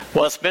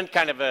Well, it's been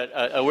kind of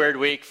a weird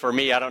week for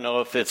me. I don't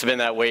know if it's been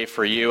that way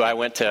for you. I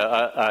went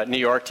to New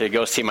York to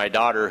go see my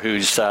daughter, who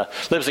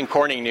lives in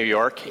Corning, New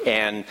York,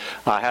 and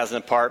has an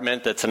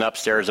apartment that's an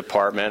upstairs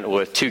apartment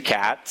with 2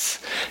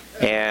 cats.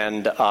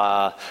 And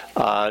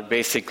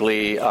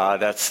basically,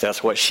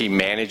 that's what she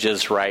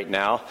manages right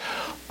now.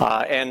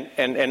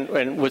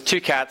 And with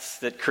 2 cats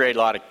that create a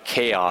lot of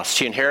chaos.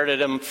 She inherited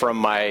them from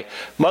my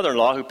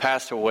mother-in-law, who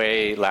passed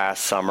away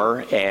last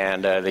summer,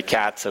 and the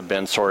cats have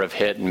been sort of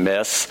hit and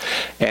miss.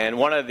 And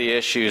one of the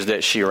issues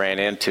that she ran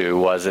into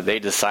was that they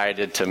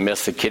decided to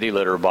miss the kitty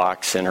litter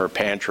box in her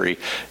pantry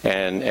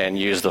and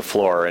use the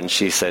floor. And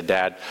she said,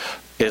 "Dad,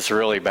 it's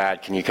really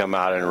bad. Can you come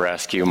out and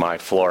rescue my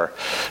floor?"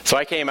 So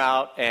I came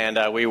out, and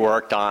we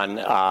worked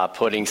on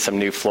putting some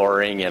new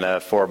flooring in a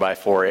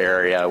 4x4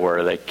 area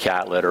where the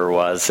cat litter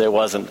was. It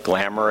wasn't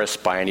glamorous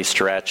by any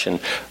stretch,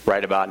 and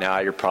right about now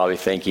you're probably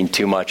thinking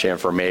too much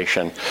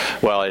information.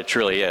 Well, it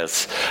truly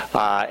is.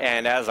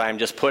 And as I'm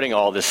just putting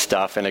all this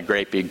stuff in a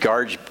great big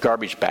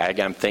garbage bag,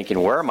 I'm thinking,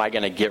 where am I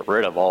going to get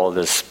rid of all of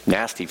this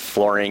nasty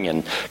flooring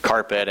and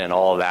carpet and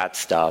all of that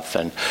stuff?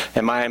 And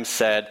Mayim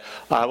said,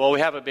 well, we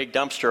have a big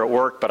dumpster at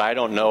work, but I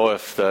don't know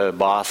if the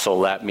boss will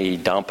let me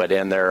dump it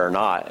in there or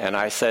not. And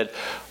I said,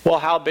 well,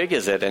 how big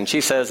is it? And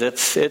she says,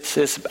 it's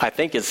I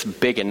think it's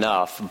big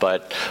enough,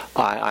 but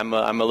I'm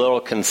a little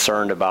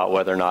concerned about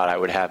whether or not I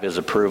would have his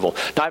approval.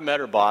 Now, I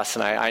met her boss,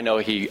 and I know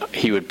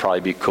he would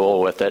probably be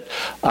cool with it.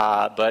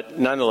 But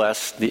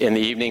nonetheless, in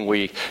the evening,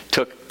 we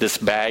took this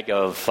bag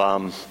of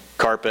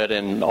carpet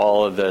and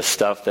all of the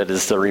stuff that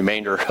is the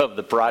remainder of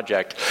the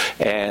project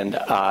and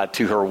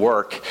to her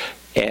work.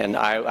 And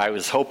I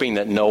was hoping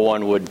that no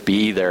one would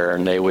be there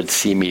and they would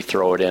see me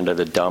throw it into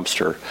the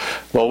dumpster.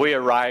 Well, we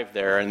arrived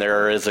there, and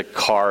there is a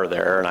car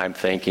there, and I'm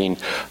thinking,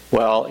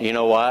 well, you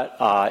know what?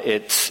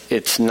 It's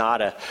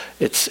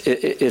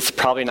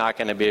probably not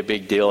going to be a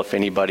big deal if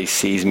anybody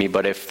sees me,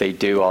 but if they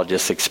do, I'll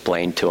just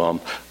explain to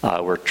them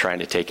we're trying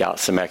to take out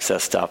some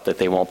excess stuff that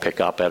they won't pick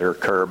up at her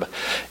curb.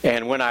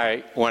 And when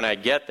I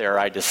get there,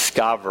 I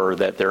discover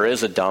that there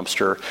is a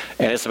dumpster,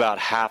 and it's about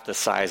half the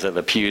size of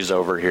the pews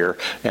over here,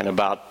 and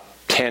about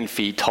 10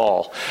 feet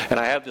tall. And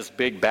I have this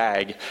big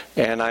bag,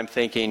 and I'm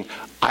thinking,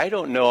 I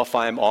don't know if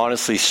I'm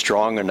honestly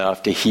strong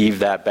enough to heave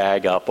that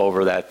bag up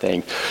over that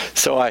thing.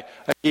 So I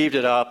heaved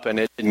it up, and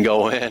it didn't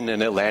go in,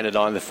 and it landed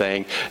on the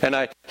thing. And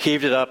I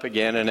heaved it up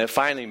again, and it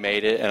finally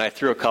made it, and I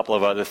threw a couple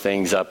of other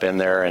things up in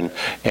there,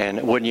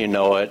 and wouldn't you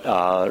know it,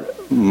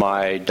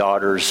 my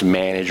daughter's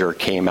manager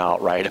came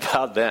out right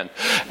about then.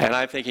 And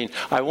I'm thinking,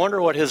 I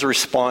wonder what his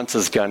response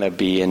is going to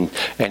be. And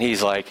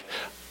he's like,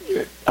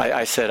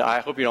 I said,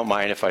 I hope you don't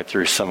mind if I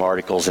threw some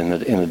articles in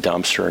the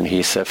dumpster. And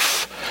he said,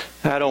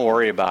 don't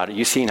worry about it.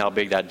 You've seen how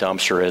big that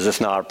dumpster is.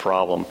 It's not a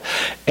problem.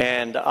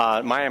 And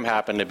Mayim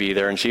happened to be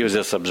there, and she was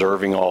just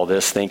observing all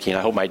this, thinking,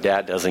 I hope my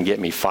dad doesn't get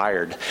me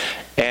fired.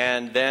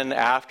 And then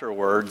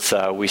afterwards,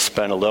 we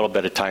spent a little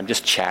bit of time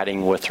just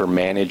chatting with her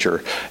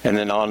manager. And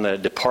then on the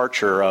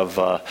departure of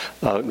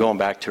going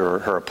back to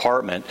her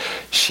apartment,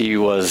 she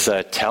was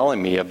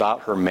telling me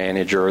about her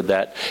manager,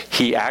 that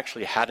he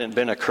actually hadn't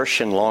been a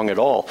Christian long at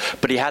all,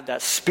 but he had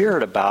that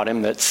spirit about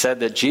him that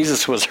said that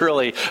Jesus was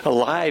really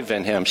alive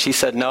in him. She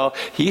said, no,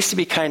 he used to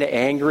be kind of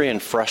angry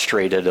and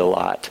frustrated a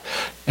lot.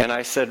 And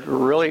I said,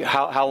 really,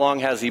 how long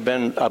has he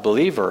been a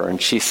believer?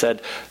 And she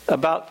said,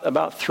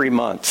 about 3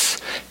 months.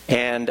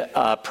 And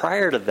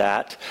prior to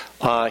that,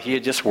 he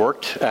had just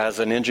worked as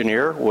an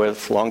engineer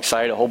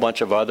alongside a whole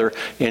bunch of other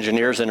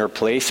engineers in her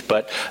place.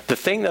 But the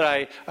thing that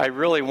I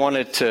really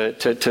wanted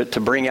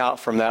to bring out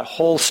from that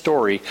whole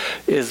story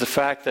is the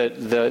fact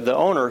that the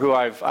owner, who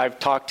I've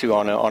talked to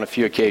on a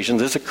few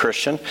occasions, is a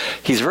Christian.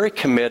 He's very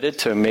committed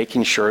to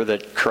making sure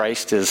that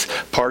Christ is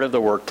part of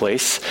the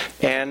workplace.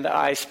 And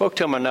I spoke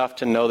to him enough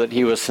to know that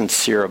he was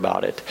sincere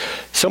about it.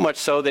 So much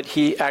so that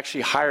he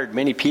actually hired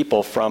many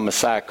people from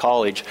Messiah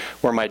College,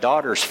 where my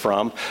daughter's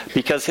from,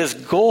 because his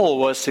goal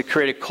was to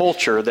create a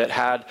culture that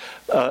had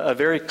a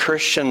very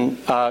Christian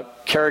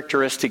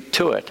characteristic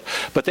to it.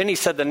 But then he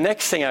said, the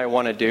next thing I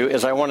want to do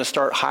is I want to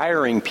start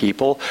hiring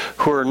people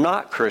who are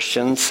not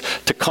Christians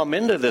to come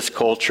into this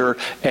culture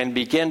and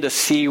begin to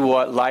see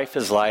what life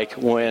is like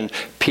when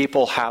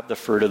people have the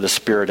fruit of the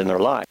Spirit in their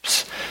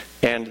lives.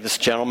 And this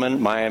gentleman,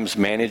 Mayim's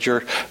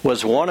manager,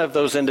 was one of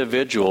those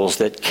individuals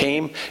that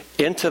came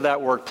into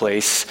that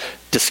workplace,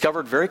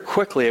 discovered very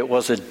quickly it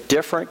was a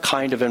different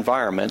kind of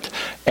environment,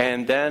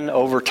 and then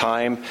over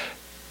time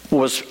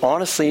was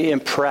honestly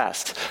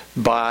impressed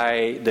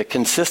by the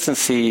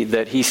consistency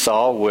that he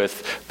saw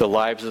with the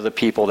lives of the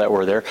people that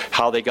were there,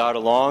 how they got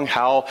along,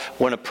 how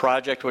when a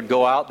project would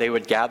go out, they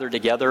would gather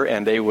together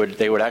and they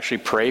would actually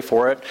pray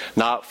for it,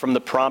 not from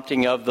the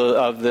prompting of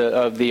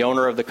the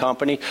owner of the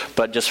company,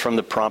 but just from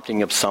the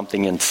prompting of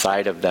something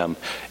inside of them.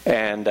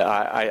 And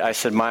I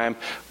said, Mayim,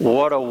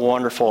 what a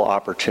wonderful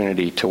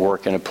opportunity to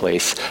work in a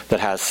place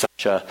that has such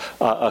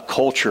a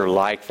culture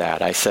like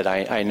that. I said,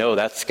 I know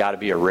that's got to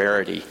be a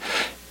rarity.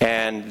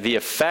 And the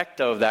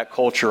effect of that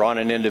culture on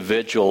an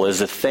individual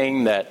is a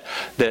thing that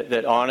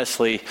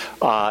honestly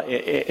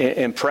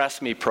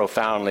impressed me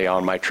profoundly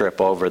on my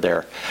trip over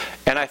there.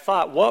 And I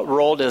thought, what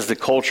role does the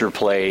culture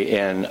play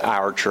in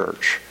our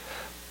church?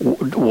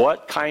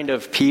 What kind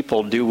of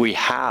people do we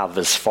have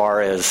as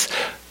far as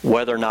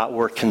whether or not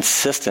we're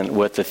consistent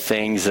with the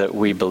things that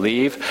we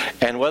believe,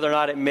 and whether or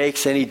not it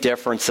makes any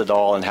difference at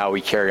all in how we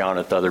carry on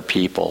with other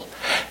people?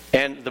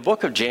 And the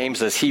book of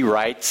James, as he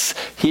writes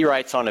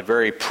on a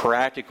very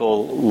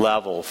practical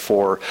level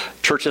for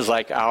churches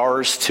like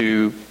ours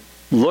to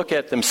look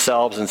at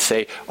themselves and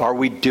say, are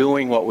we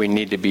doing what we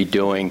need to be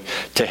doing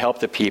to help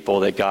the people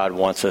that God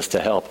wants us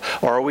to help?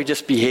 Or are we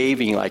just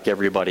behaving like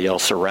everybody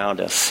else around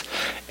us?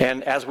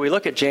 And as we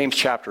look at James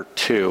chapter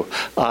 2,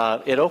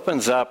 it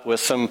opens up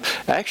with some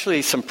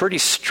pretty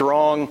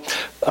strong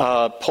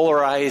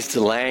polarized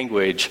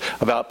language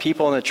about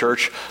people in the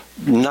church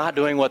not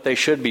doing what they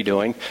should be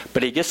doing.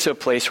 But he gets to a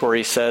place where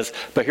he says,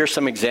 but here's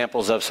some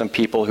examples of some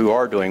people who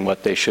are doing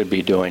what they should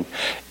be doing.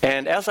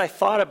 And as I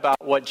thought about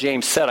what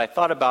James said, I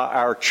thought about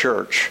our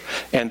church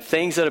and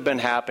things that have been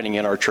happening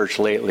in our church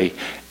lately,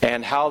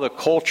 and how the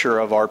culture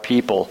of our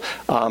people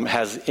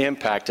has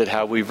impacted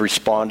how we've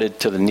responded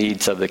to the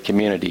needs of the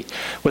community.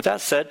 With that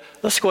said,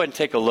 let's go ahead and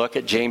take a look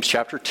at James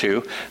chapter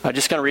 2. I'm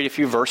just going to read a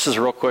few verses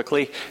real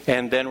quickly,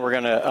 and then we're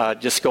going to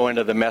just go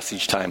into the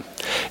message time.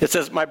 It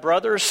says, "My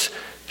brothers,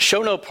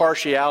 show no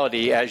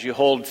partiality as you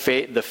hold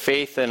the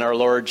faith in our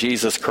Lord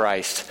Jesus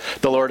Christ,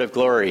 the Lord of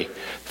glory.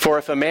 For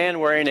if a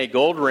man wearing a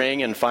gold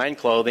ring and fine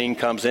clothing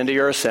comes into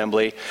your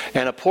assembly,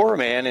 and a poor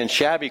man in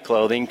shabby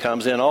clothing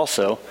comes in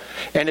also,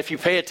 and if you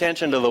pay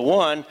attention to the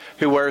one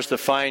who wears the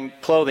fine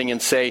clothing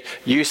and say,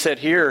 'You sit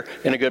here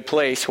in a good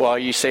place,' while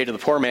you say to the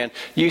poor man,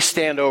 'You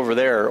stand over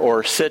there,'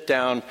 or 'Sit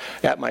down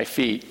at my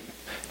feet,'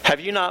 have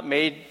you not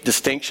made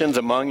distinctions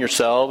among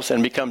yourselves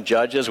and become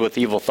judges with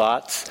evil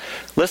thoughts?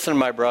 Listen,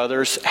 my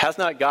brothers, has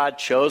not God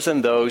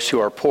chosen those who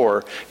are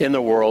poor in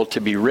the world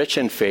to be rich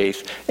in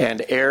faith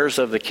and heirs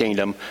of the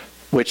kingdom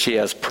which he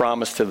has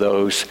promised to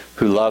those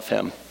who love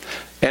him?"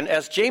 And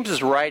as James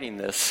is writing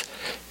this,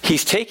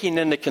 he's taking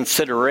into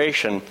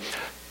consideration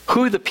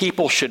who the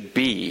people should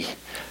be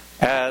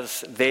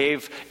as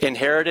they've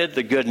inherited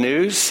the good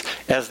news,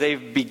 as they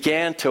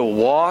began to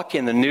walk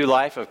in the new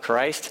life of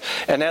Christ,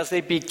 and as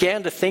they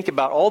began to think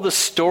about all the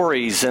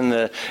stories in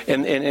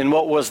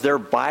what was their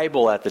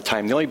Bible at the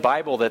time. The only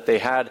Bible that they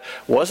had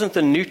wasn't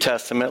the New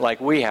Testament like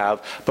we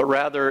have, but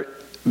rather,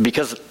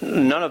 because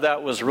none of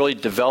that was really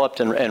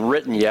developed and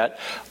written yet,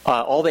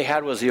 all they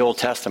had was the Old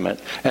Testament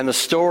and the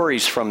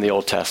stories from the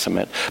Old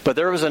Testament. But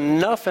there was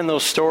enough in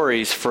those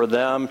stories for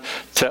them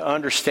to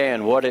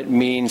understand what it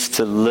means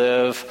to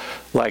live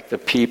like the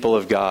people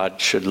of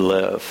God should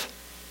live.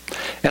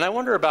 And I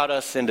wonder about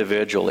us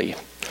individually.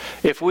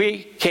 If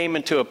we came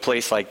into a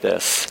place like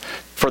this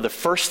for the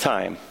first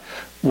time,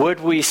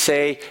 would we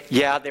say,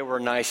 yeah, they were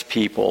nice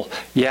people.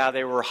 Yeah,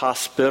 they were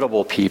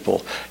hospitable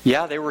people.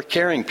 Yeah, they were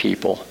caring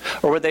people.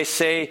 Or would they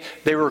say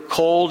they were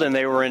cold and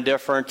they were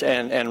indifferent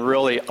and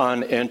really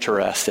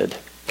uninterested?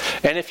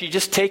 And if you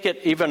just take it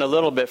even a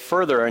little bit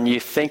further and you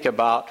think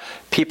about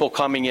people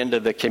coming into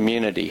the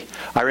community.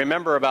 I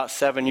remember about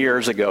 7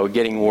 years ago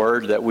getting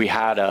word that we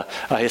had a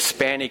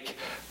Hispanic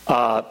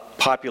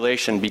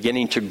population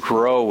beginning to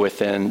grow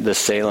within the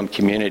Salem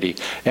community,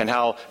 and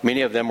how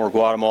many of them were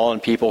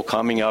Guatemalan people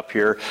coming up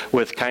here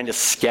with kind of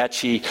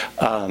sketchy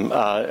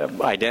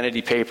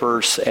identity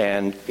papers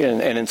and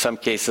in some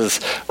cases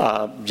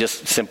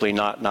just simply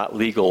not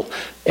legal.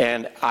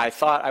 And I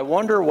thought, I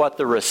wonder what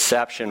the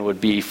reception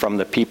would be from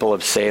the people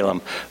of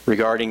Salem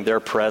regarding their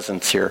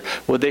presence here.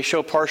 Would they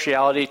show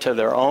partiality to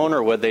their own,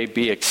 or would they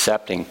be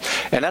accepting?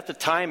 And at the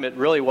time it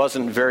really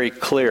wasn't very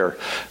clear.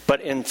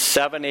 But in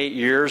 7-8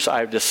 years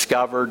I've discovered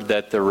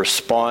that the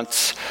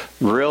response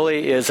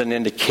really is an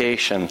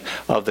indication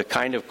of the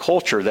kind of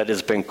culture that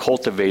has been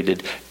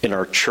cultivated in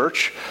our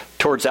church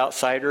towards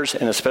outsiders,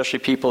 and especially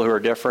people who are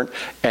different,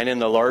 and in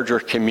the larger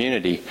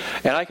community.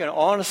 And I can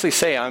honestly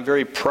say I'm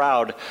very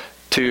proud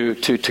to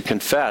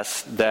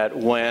confess that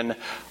when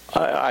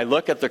I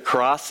look at the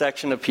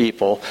cross-section of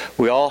people,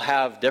 we all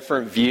have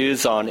different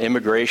views on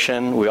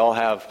immigration. We all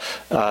have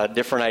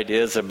different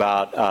ideas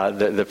about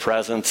the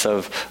presence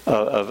of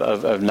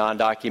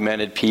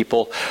non-documented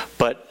people.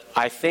 But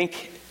I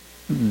think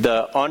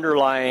the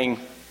underlying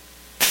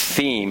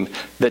theme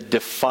that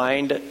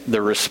defined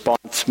the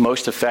response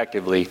most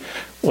effectively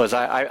was,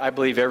 I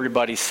believe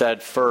everybody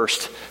said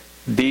first,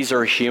 these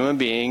are human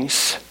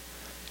beings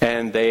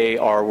and they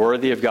are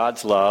worthy of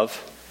God's love.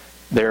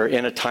 They're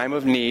in a time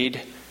of need.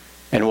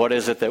 And what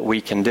is it that we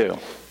can do?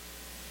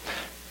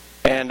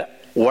 And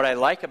what I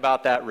like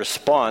about that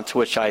response,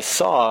 which I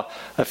saw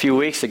a few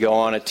weeks ago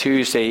on a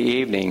Tuesday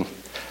evening,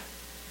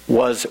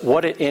 was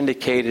what it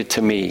indicated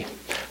to me.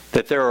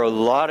 That there are a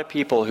lot of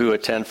people who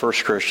attend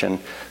First Christian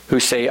who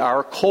say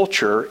our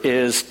culture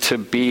is to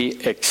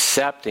be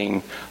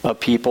accepting of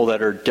people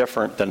that are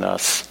different than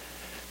us.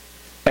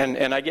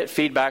 And I get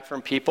feedback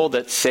from people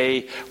that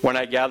say when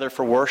I gather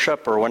for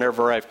worship or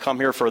whenever I've come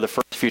here for the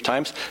first few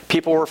times,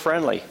 people were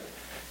friendly.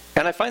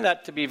 And I find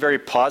that to be very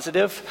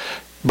positive.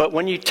 But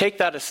when you take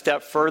that a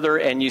step further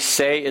and you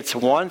say it's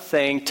one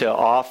thing to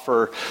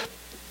offer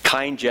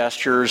kind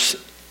gestures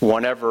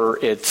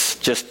whenever it's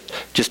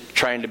just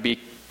trying to be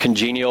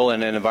congenial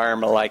in an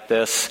environment like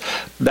this,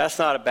 that's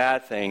not a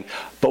bad thing.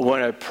 But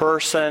when a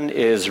person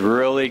is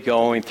really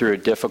going through a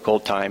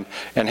difficult time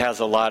and has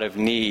a lot of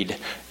need,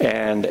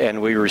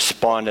 and we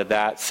respond to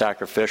that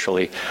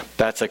sacrificially,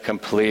 that's a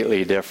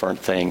completely different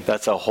thing.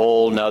 That's a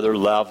whole nother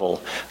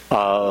level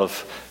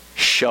of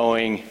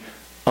showing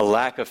a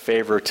lack of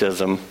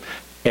favoritism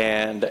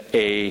and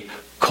a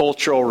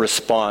cultural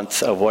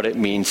response of what it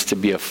means to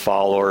be a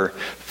follower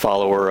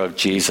of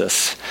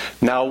Jesus.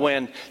 Now,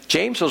 when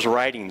James was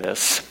writing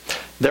this,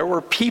 there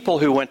were people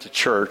who went to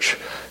church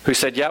who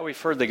said, yeah,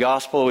 we've heard the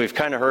gospel, we've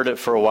kind of heard it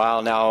for a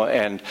while now,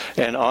 and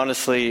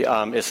honestly,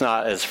 it's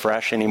not as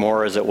fresh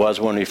anymore as it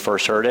was when we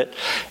first heard it.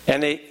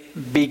 And they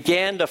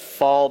began to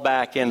fall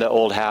back into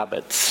old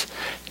habits.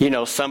 You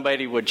know,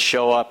 somebody would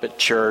show up at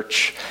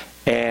church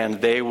and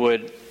they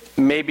would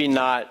maybe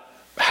not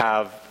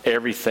have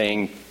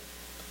everything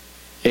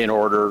in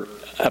order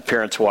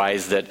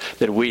appearance-wise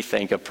that we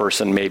think a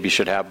person maybe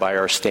should have by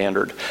our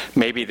standard.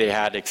 Maybe they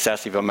had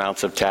excessive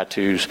amounts of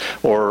tattoos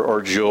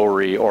or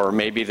jewelry, or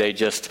maybe they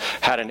just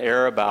had an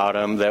air about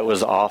them that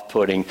was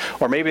off-putting,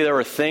 or maybe there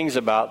were things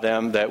about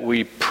them that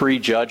we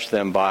prejudged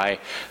them by.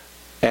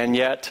 And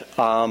yet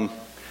the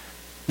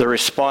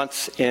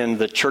response in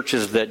the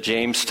churches that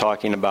James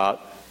talking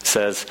about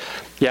says,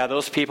 yeah,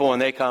 those people, when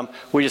they come,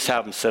 we just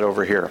have them sit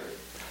over here.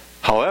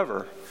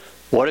 However,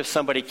 what if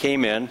somebody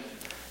came in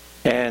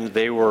and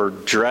they were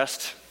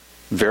dressed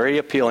very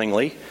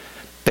appealingly,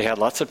 they had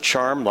lots of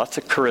charm, lots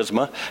of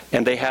charisma,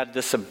 and they had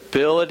this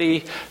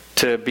ability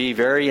to be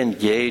very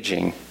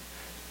engaging.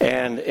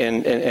 And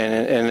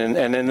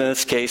in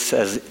this case,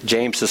 as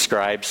James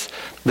describes,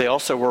 they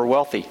also were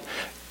wealthy.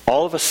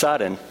 All of a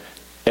sudden,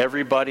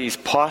 everybody's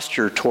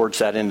posture towards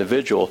that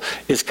individual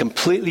is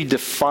completely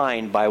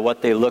defined by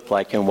what they look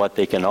like and what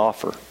they can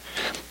offer.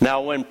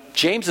 Now, when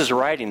James is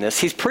writing this,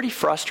 he's pretty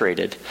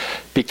frustrated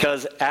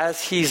because as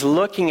he's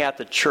looking at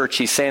the church,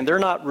 he's saying they're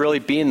not really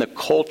being the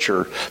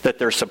culture that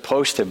they're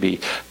supposed to be.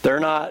 They're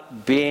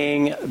not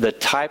being the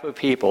type of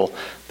people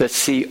that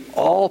see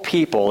all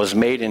people as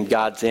made in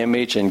God's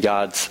image and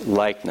God's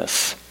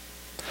likeness.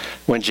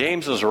 When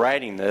James was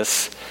writing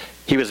this,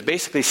 he was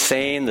basically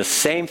saying the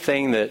same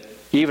thing that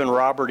even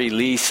Robert E.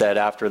 Lee said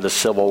after the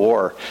Civil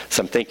War.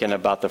 So I'm thinking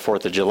about the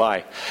 4th of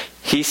July.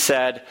 He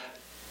said,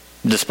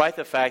 despite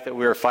the fact that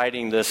we were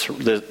fighting this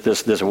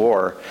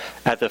war,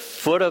 at the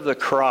foot of the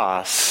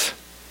cross,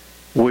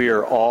 we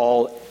are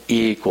all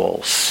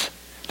equals.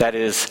 That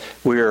is,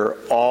 we are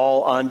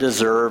all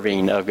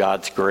undeserving of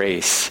God's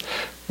grace.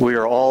 We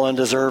are all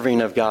undeserving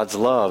of God's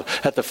love.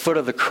 At the foot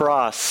of the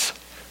cross,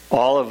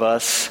 all of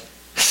us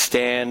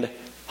stand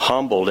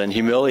humbled and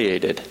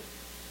humiliated.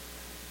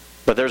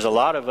 But there's a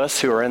lot of us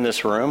who are in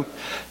this room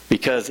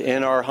because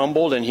in our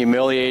humbled and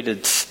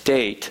humiliated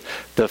state,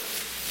 the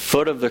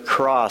foot of the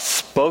cross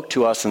spoke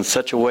to us in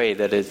such a way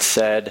that it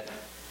said,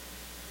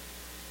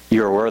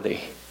 you're worthy.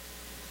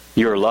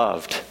 You're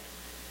loved.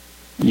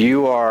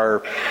 You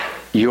are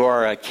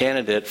a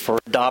candidate for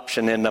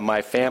adoption into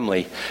my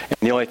family. And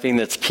the only thing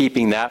that's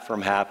keeping that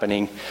from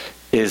happening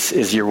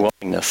is your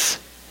willingness.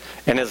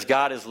 And as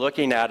God is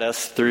looking at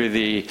us through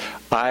the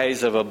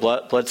eyes of a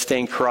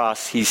bloodstained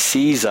cross, he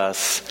sees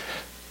us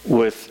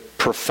with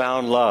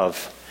profound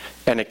love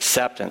and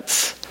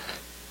acceptance.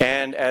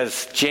 And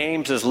as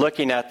James is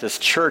looking at this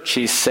church,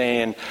 he's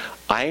saying,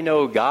 I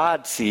know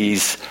God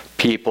sees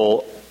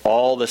people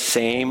all the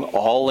same,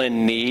 all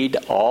in need,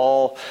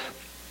 all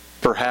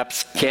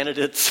perhaps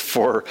candidates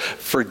for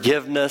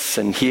forgiveness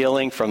and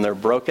healing from their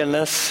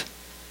brokenness.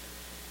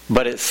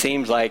 But it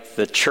seems like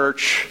the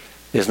church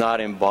is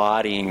not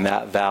embodying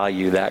that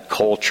value, that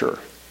culture.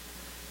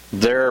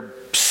 They're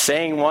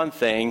saying one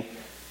thing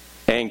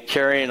and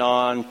carrying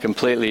on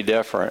completely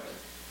different.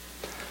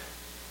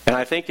 And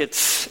I think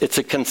it's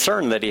a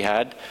concern that he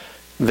had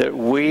that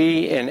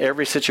we, in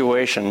every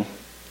situation,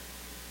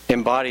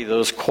 embody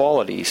those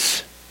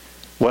qualities.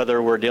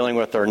 Whether we're dealing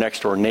with our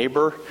next door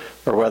neighbor,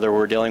 or whether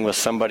we're dealing with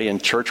somebody in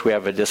church we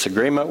have a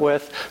disagreement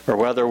with, or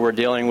whether we're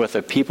dealing with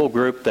a people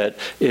group that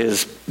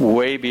is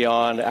way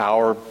beyond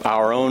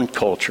our own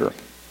culture.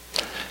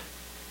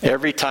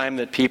 Every time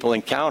that people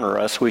encounter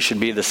us, we should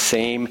be the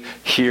same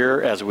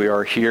here as we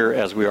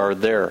are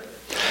there.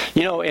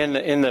 You know,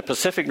 in the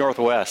Pacific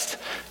Northwest,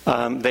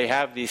 they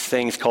have these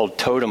things called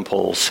totem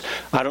poles.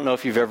 I don't know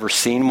if you've ever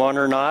seen one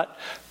or not,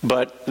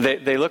 but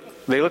they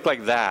look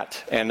like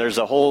that, and there's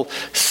a whole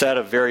set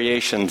of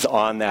variations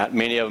on that.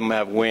 Many of them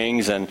have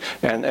wings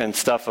and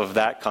stuff of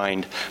that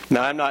kind.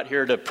 Now, I'm not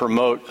here to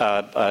promote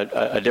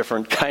a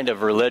different kind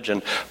of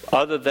religion,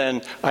 other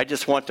than I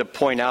just want to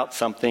point out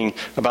something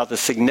about the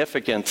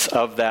significance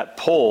of that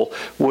pole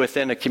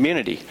within a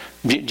community.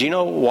 Do you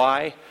know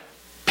why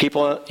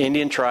people,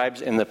 Indian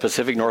tribes in the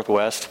Pacific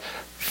Northwest,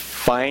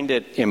 find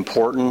it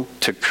important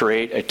to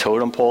create a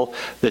totem pole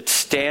that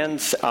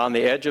stands on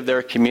the edge of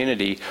their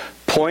community,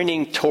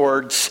 pointing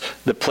towards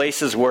the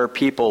places where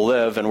people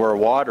live and where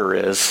water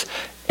is,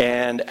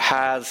 and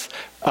has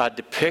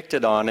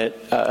depicted on it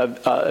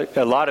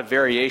a lot of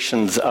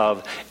variations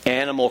of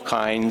animal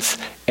kinds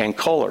and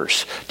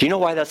colors. Do you know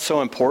why that's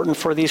so important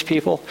for these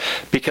people?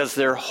 Because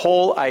their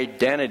whole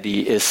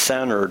identity is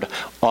centered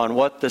on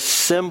what the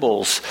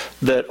symbols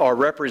that are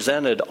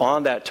represented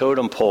on that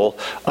totem pole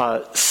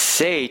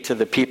say to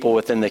the people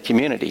within the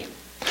community.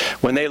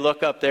 When they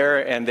look up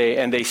there and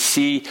they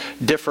see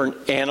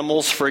different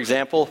animals, for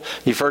example,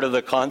 you've heard of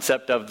the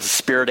concept of the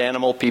spirit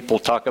animal. People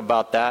talk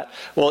about that.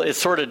 Well,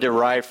 it's sort of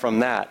derived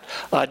from that.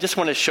 I just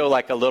want to show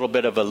like a little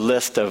bit of a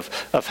list of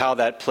how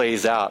that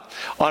plays out.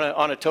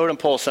 On a totem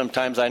pole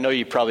sometimes, I know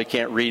you probably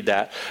can't read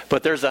that,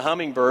 but there's a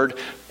hummingbird.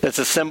 It's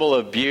a symbol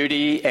of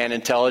beauty and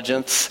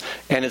intelligence,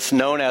 and it's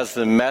known as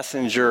the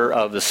messenger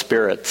of the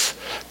spirits.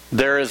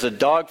 There is a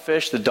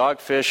dogfish. The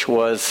dogfish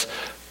was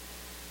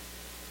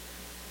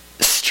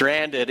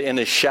stranded in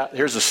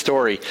here's a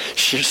story.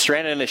 She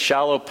stranded in a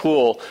shallow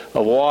pool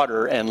of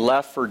water and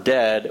left for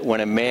dead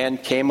when a man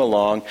came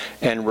along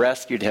and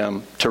rescued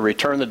him. To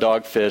return the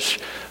dogfish,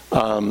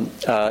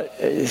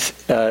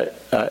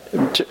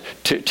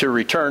 to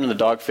return, the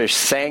dogfish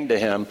sang to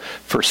him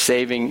for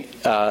saving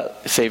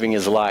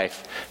his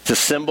life. It's a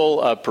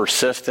symbol of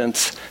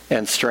persistence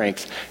and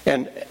strength.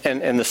 And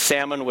the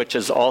salmon, which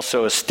is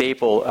also a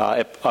staple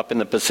up in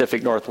the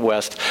Pacific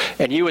Northwest.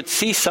 And you would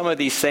see some of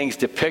these things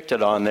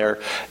depicted on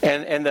there.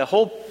 And the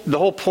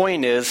whole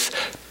point is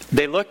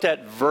they looked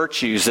at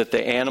virtues that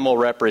the animal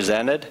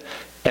represented,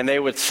 and they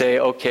would say,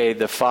 okay,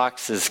 the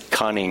fox is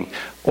cunning,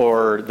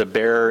 or the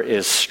bear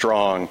is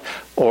strong,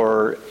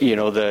 or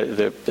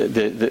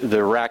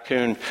the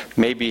raccoon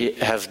maybe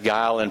has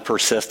guile and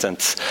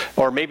persistence,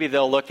 or maybe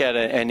they'll look at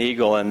an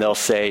eagle and they'll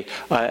say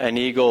an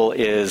eagle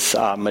is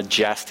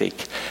majestic,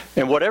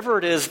 and whatever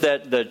it is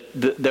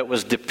that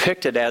was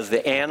depicted as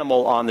the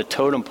animal on the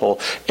totem pole.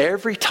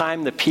 Every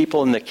time the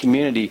people in the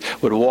community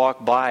would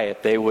walk by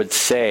it, they would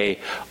say,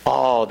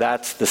 "Oh,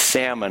 that's the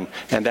salmon,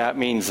 and that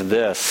means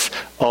this.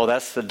 Oh,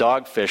 that's the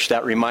dogfish.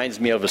 That reminds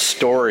me of a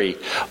story.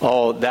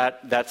 Oh,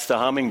 that's the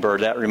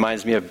hummingbird. That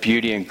reminds me of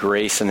beauty and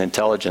grace and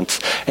intelligence."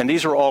 And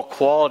these are all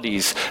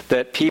qualities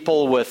that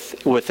people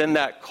within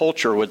that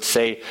culture would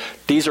say,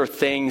 these are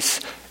things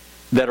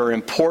that are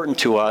important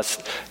to us.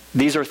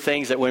 These are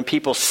things that when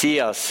people see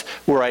us,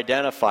 we're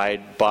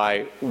identified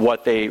by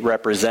what they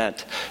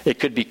represent. It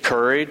could be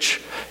courage.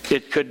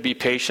 It could be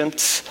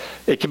patience.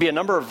 It could be a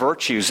number of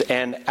virtues.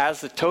 And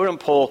as the totem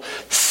pole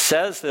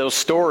says those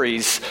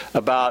stories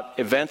about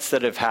events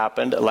that have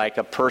happened, like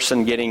a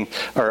person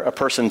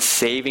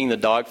saving the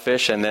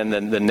dogfish, and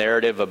then the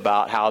narrative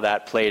about how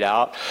that played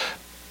out,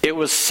 it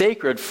was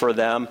sacred for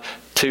them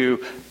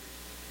to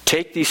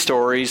take these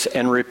stories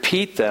and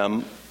repeat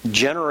them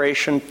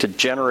generation to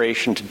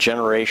generation to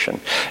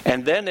generation.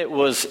 And then it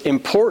was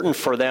important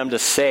for them to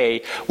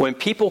say, when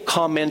people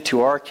come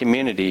into our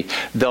community,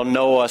 they'll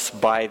know us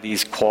by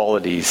these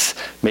qualities.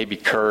 Maybe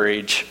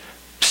courage,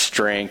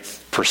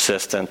 strength,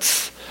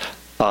 persistence,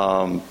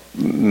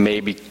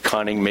 maybe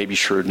cunning, maybe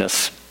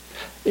shrewdness.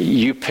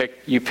 You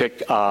pick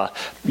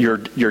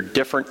your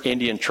different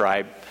Indian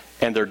tribe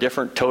and their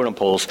different totem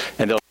poles,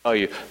 and they'll tell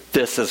you,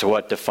 this is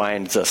what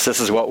defines us. This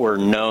is what we're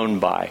known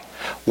by.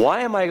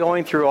 Why am I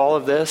going through all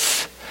of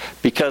this?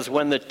 Because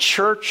when the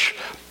church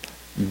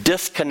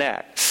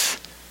disconnects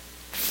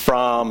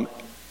from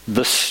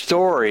the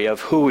story of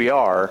who we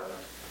are,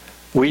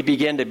 we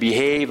begin to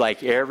behave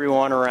like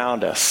everyone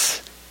around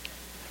us.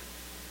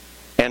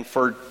 And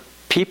for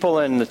people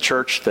in the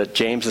church that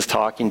James is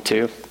talking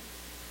to,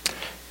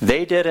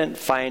 they didn't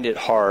find it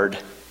hard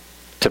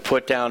to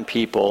put down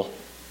people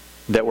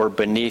that were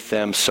beneath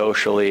them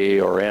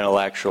socially or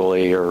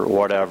intellectually or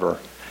whatever.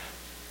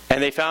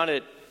 And they found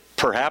it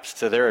perhaps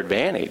to their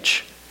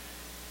advantage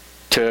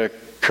to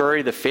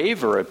curry the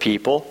favor of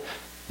people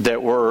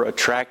that were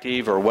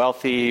attractive or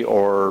wealthy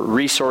or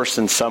resourced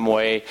in some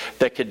way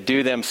that could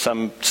do them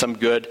some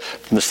good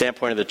from the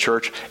standpoint of the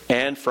church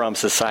and from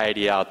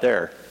society out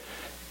there.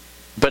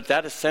 But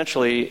that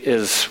essentially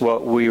is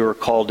what we were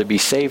called to be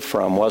saved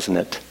from, wasn't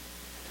it?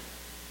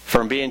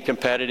 From being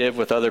competitive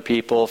with other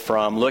people,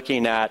 from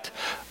looking at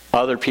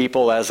other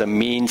people as a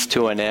means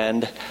to an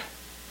end,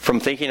 from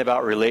thinking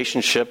about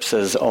relationships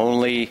as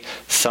only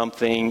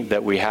something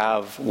that we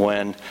have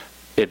when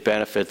it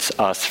benefits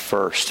us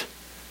first.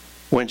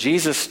 When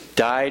Jesus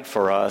died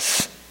for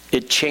us,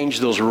 it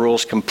changed those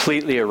rules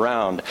completely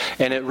around,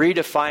 and it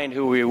redefined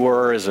who we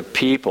were as a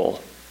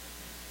people.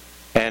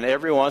 And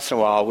every once in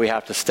a while, we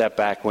have to step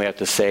back and we have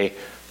to say,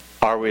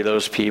 are we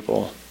those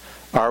people?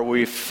 Are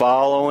we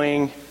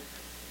following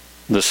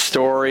the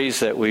stories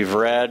that we've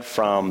read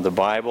from the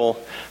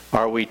Bible?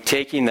 Are we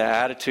taking the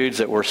attitudes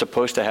that we're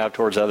supposed to have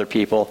towards other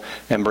people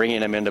and bringing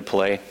them into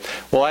play?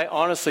 Well, I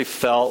honestly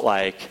felt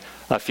like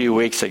a few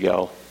weeks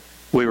ago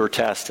we were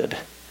tested.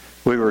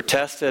 We were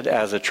tested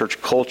as a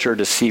church culture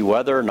to see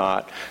whether or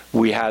not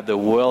we had the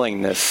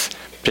willingness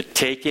to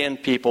take in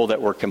people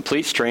that were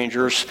complete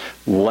strangers,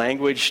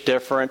 language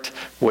different,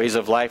 ways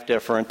of life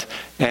different,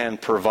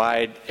 and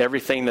provide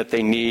everything that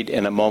they need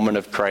in a moment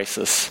of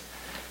crisis.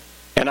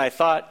 And I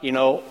thought,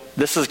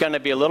 this is going to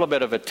be a little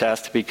bit of a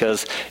test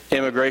because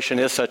immigration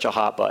is such a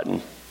hot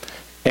button.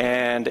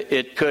 And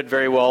it could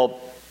very well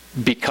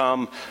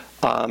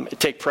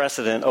take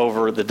precedent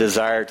over the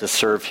desire to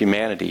serve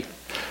humanity.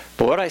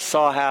 But what I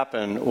saw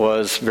happen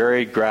was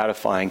very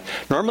gratifying.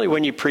 Normally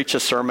when you preach a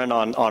sermon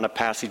on a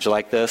passage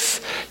like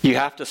this, you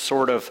have to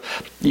sort of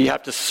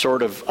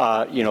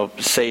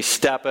say,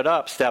 step it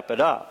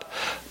up.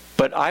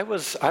 But I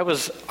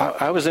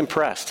was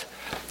impressed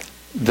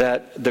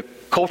that the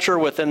culture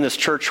within this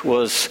church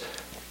was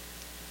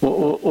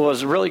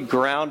really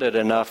grounded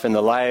enough in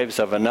the lives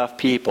of enough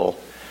people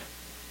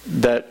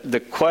that the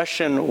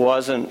question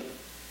wasn't,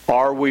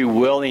 are we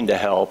willing to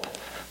help,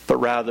 but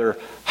rather,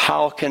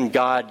 how can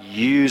God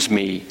use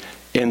me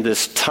in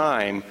this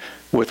time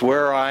with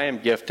where I am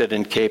gifted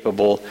and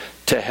capable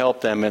to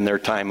help them in their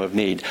time of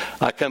need?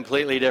 A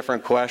completely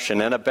different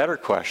question and a better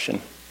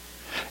question.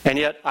 And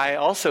yet I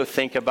also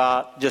think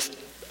about, just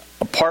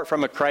apart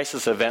from a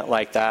crisis event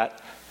like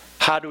that,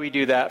 how do we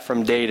do that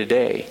from day to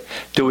day?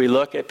 Do we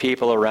look at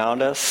people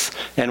around us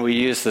and we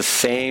use the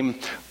same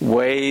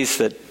ways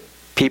that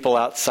people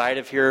outside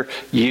of here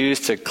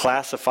use to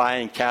classify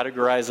and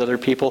categorize other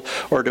people?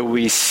 Or do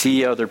we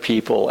see other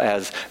people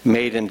as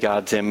made in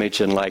God's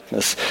image and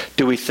likeness?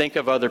 Do we think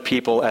of other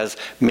people as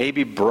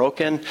maybe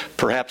broken,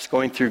 perhaps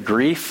going through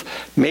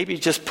grief, maybe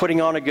just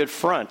putting on a good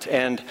front?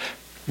 And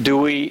do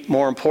we,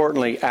 more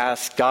importantly,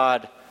 ask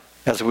God,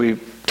 as we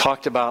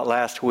talked about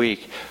last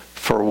week,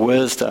 for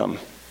wisdom,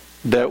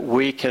 that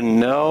we can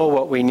know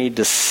what we need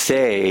to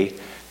say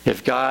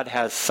if God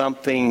has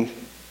something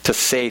to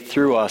say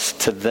through us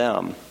to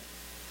them?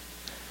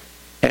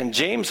 And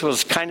James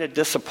was kind of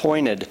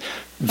disappointed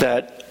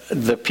that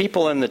the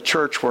people in the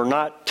church were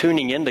not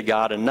tuning into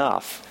God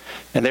enough,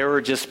 and they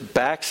were just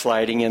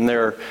backsliding in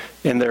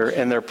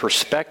their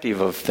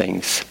perspective of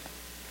things.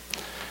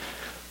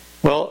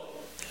 Well,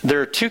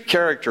 there are two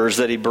characters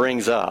that he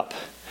brings up,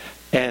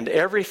 and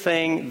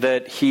everything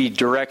that he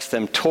directs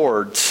them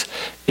towards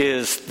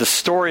is the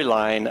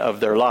storyline of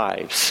their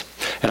lives.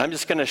 And I'm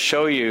just going to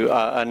show you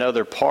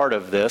another part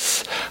of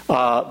this.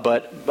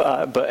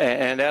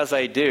 And as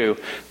I do,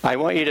 I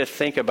want you to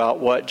think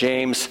about what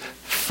James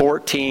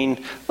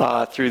 14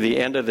 through the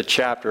end of the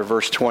chapter,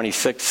 verse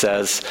 26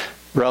 says,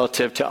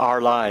 relative to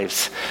our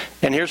lives.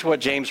 And here's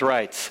what James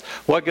writes.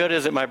 What good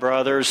is it, my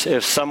brothers,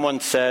 if someone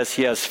says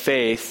he has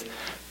faith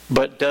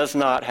but does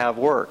not have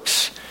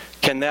works?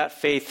 Can that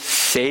faith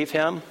save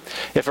him?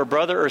 If a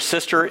brother or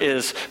sister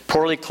is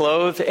poorly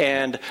clothed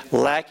and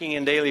lacking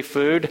in daily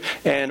food,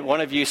 and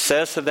one of you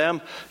says to them,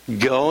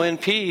 go in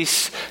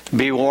peace,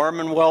 be warm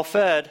and well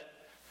fed,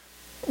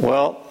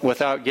 well,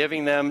 without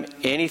giving them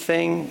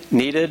anything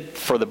needed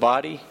for the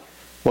body,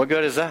 what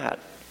good is that?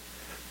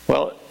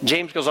 Well,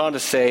 James goes on to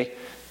say,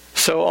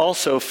 so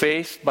also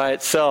faith by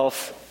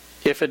itself,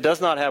 if it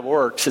does not have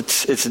works,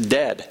 it's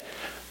dead.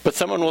 But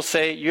someone will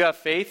say, you have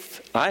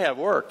faith, I have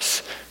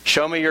works.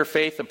 Show me your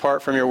faith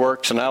apart from your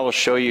works, and I will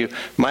show you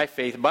my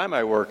faith by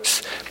my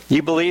works.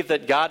 You believe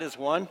that God is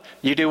one?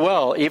 You do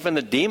well. Even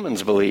the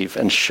demons believe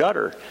and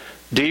shudder.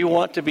 Do you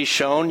want to be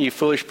shown, you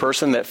foolish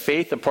person, that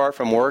faith apart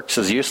from works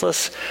is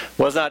useless?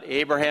 Was not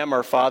Abraham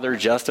our father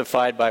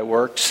justified by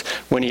works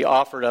when he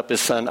offered up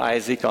his son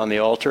Isaac on the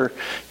altar?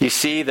 You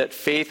see that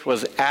faith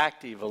was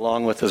active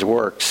along with his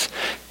works,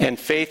 and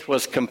faith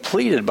was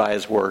completed by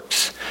his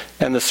works.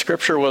 And the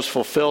scripture was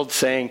fulfilled,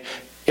 saying,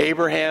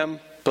 Abraham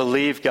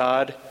believed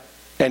God,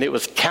 and it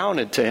was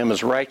counted to him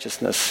as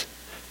righteousness,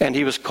 and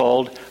he was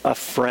called a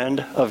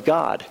friend of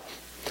God.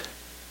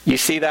 You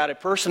see that a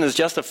person is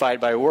justified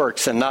by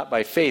works and not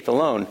by faith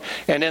alone.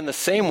 And in the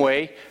same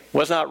way,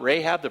 was not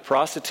Rahab the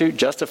prostitute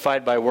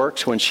justified by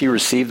works when she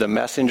received the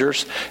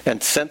messengers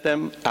and sent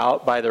them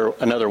out by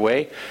another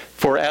way?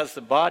 For as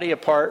the body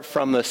apart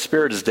from the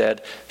spirit is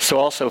dead, so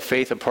also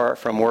faith apart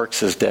from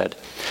works is dead.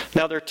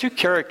 Now there are two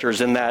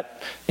characters in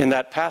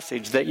that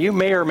passage that you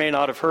may or may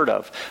not have heard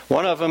of.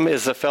 One of them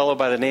is a fellow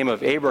by the name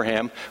of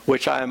Abraham,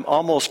 which I'm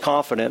almost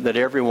confident that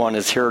everyone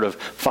has heard of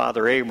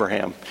Father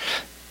Abraham.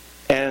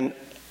 And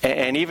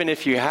even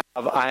if you have,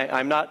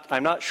 I'm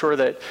not sure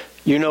that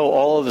you know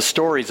all of the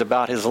stories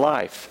about his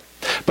life.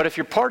 But if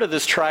you're part of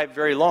this tribe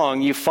very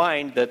long, you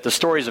find that the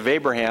stories of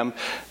Abraham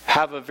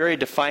have a very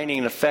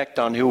defining effect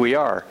on who we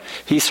are.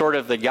 He's sort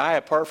of the guy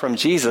apart from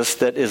Jesus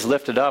that is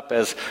lifted up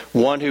as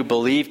one who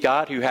believed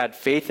God, who had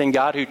faith in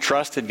God, who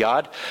trusted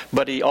God.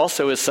 But he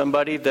also is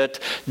somebody that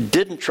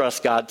didn't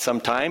trust God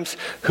sometimes,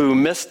 who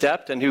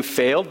misstepped and who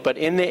failed. But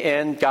in the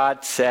end,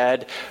 God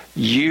said,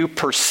 you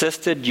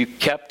persisted, you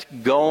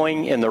kept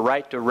going in the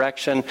right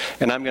direction,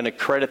 and I'm going to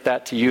credit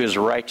that to you as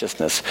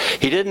righteousness.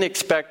 He didn't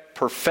expect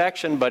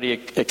perfection, but he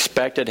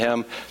expected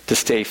him to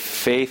stay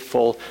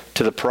faithful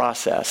to the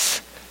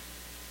process.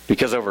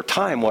 Because over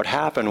time, what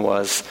happened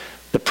was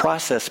the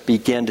process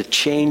began to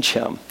change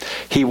him.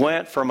 He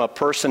went from a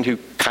person who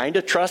kind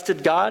of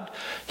trusted God.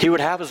 He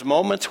would have his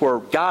moments where,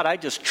 God, I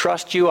just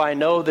trust you. I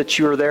know that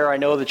you're there. I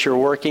know that you're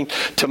working.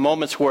 To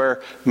moments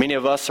where many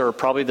of us are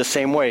probably the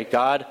same way.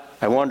 God,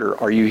 I wonder,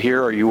 are you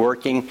here? Are you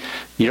working?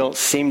 You don't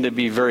seem to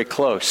be very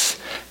close.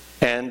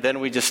 And then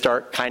we just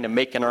start kind of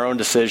making our own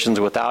decisions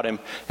without him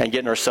and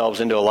getting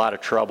ourselves into a lot of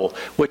trouble,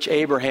 which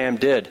Abraham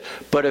did.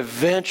 But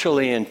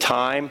eventually in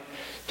time,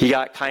 he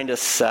got kind of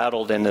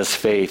settled in his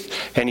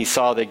faith, and he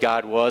saw that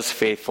God was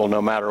faithful no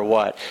matter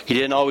what. He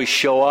didn't always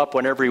show up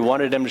whenever he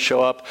wanted him to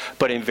show up,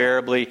 but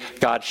invariably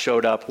God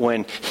showed up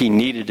when he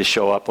needed to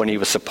show up, when he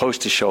was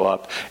supposed to show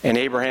up. And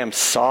Abraham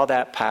saw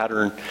that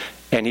pattern,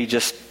 and he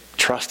just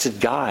trusted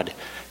God.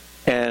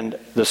 And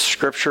the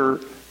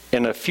scripture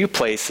in a few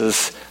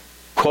places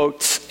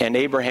quotes, and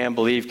Abraham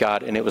believed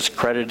God, and it was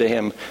credited to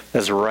him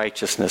as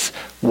righteousness.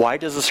 Why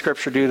does the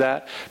scripture do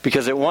that?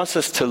 Because it wants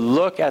us to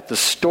look at the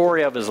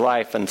story of his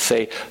life and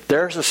say,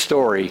 there's a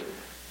story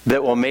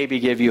that will maybe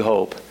give you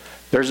hope.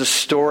 There's a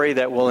story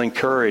that will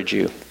encourage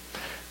you.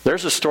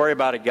 There's a story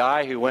about a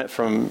guy who went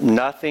from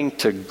nothing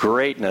to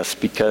greatness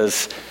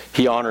because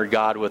he honored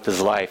God with his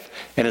life.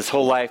 And his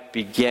whole life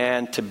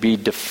began to be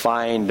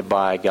defined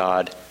by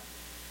God.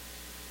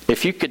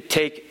 If you could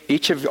take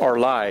each of our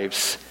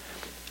lives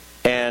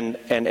and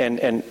on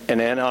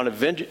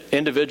an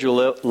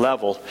individual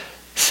level,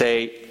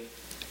 say,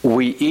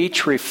 we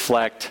each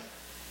reflect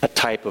a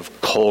type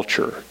of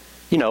culture.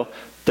 You know,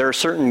 there are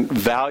certain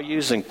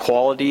values and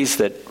qualities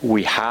that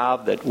we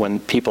have that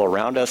when people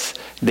around us,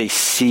 they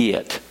see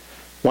it.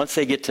 Once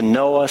they get to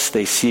know us,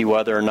 they see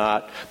whether or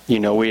not, you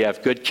know, we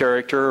have good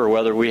character or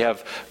whether we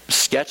have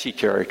sketchy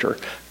character.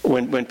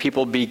 When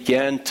people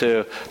begin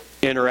to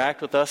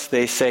interact with us,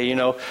 they say, you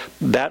know,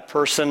 that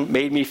person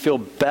made me feel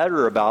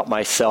better about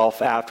myself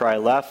after I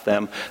left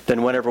them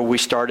than whenever we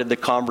started the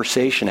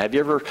conversation. Have you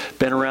ever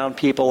been around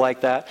people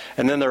like that?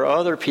 And then there are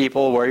other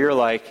people where you're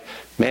like,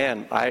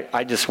 man,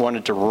 I just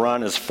wanted to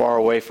run as far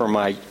away from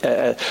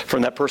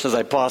that person as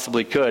I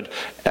possibly could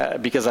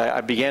because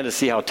I began to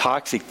see how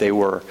toxic they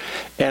were.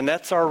 And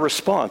that's our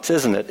response,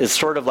 isn't it? It's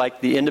sort of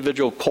like the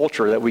individual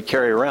culture that we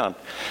carry around.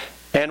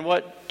 And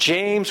what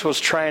James was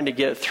trying to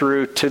get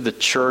through to the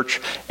church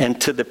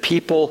and to the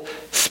people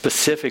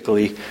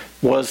specifically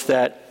was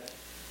that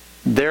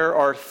there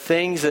are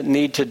things that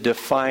need to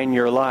define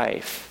your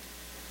life.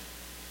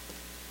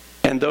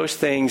 And those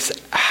things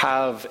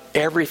have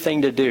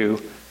everything to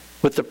do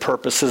with the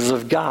purposes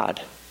of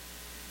God.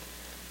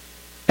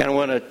 And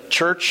when a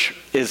church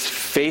is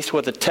faced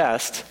with a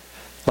test,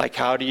 like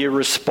how do you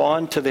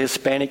respond to the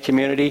Hispanic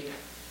community,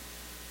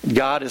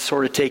 God is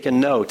sort of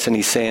taking notes and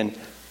he's saying,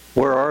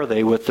 where are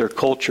they with their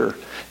culture?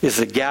 Is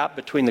the gap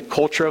between the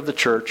culture of the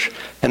church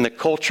and the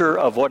culture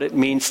of what it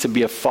means to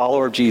be a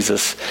follower of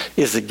Jesus,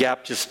 is the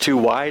gap just too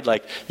wide?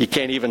 Like you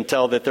can't even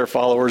tell that they're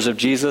followers of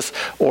Jesus?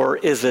 Or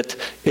is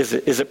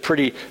it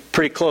pretty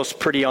close,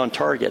 pretty on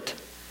target?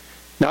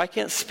 Now I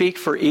can't speak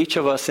for each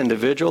of us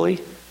individually.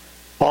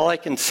 All I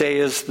can say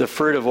is the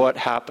fruit of what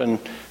happened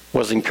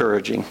was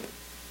encouraging.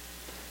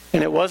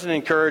 And it wasn't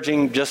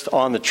encouraging just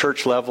on the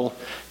church level.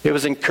 It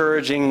was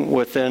encouraging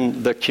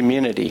within the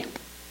community.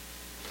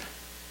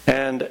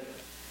 And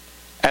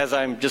as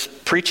I'm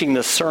just preaching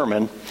this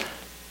sermon,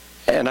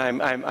 and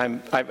I'm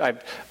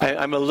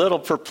a little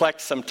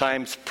perplexed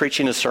sometimes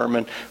preaching a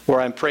sermon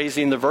where I'm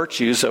praising the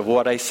virtues of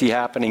what I see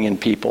happening in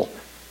people.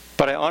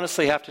 But I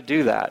honestly have to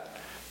do that.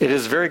 It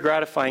is very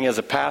gratifying as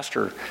a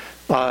pastor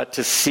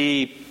to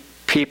see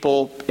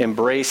people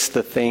embrace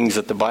the things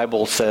that the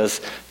Bible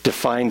says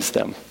defines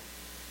them.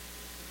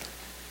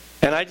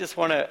 And I just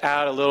want to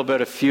add a little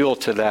bit of fuel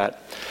to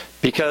that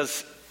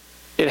because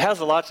it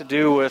has a lot to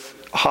do with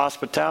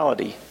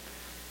hospitality,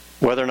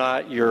 whether or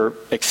not you're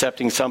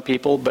accepting some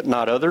people but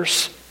not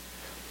others.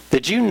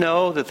 Did you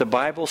know that the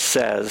Bible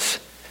says,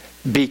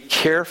 be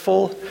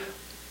careful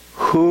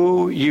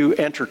who you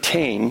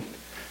entertain,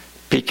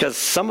 because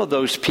some of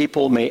those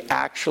people may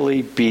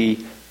actually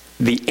be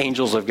the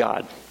angels of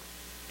God.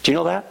 Do you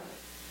know that?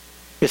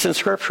 It's in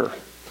Scripture.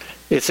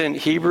 It's in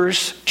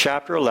Hebrews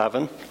chapter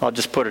 11. I'll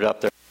just put it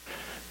up there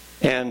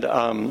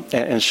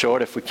and show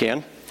it if we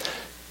can.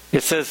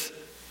 It says,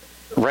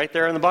 right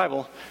there in the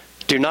Bible,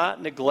 do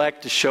not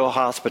neglect to show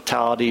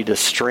hospitality to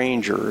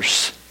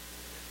strangers,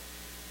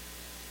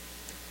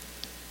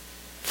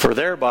 for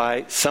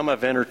thereby some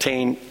have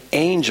entertained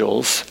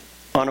angels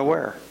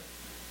unaware.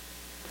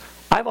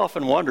 I've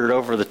often wondered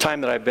over the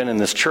time that I've been in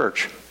this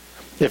church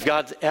if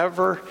God's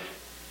ever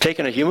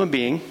taken a human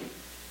being,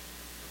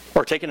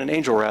 or taken an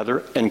angel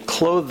rather, and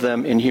clothed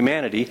them in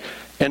humanity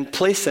and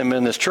placed them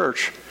in this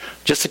church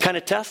just to kind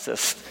of test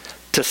us,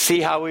 to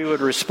see how we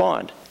would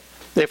respond.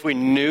 If we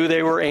knew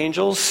they were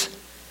angels,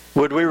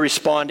 would we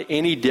respond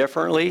any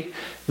differently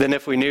than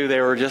if we knew they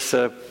were just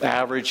an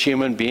average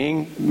human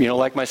being,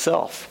 like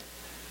myself?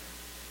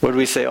 Would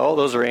we say, oh,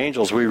 those are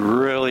angels, we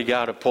really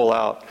got to pull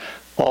out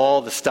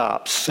all the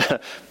stops,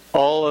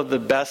 all of the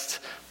best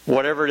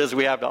whatever it is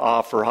we have to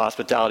offer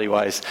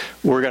hospitality-wise,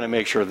 we're going to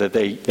make sure that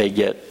they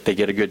get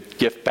a good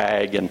gift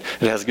bag and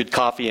it has good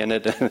coffee in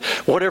it, and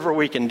whatever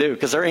we can do,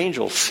 because they're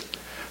angels.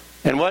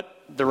 And what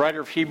the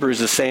writer of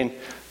Hebrews is saying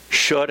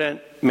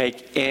shouldn't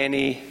make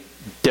any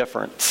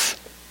difference.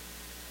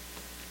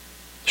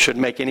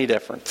 Shouldn't make any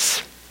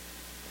difference.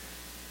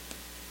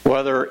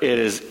 Whether it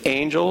is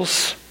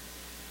angels,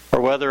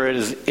 or whether it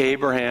is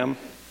Abraham,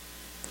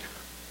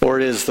 or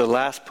it is the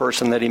last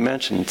person that he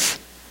mentions,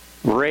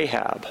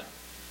 Rahab.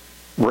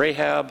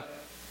 Rahab,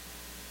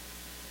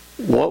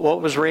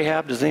 what was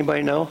Rahab? Does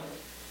anybody know?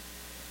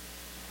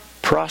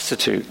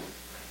 Prostitute.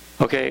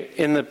 Okay,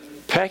 in the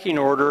pecking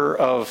order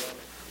of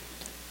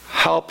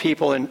how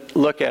people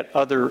look at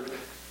other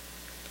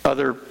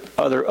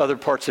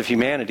parts of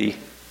humanity,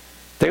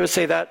 they would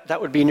say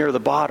that would be near the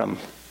bottom.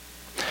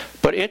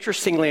 But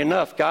interestingly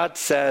enough, God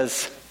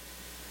says,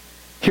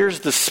 here's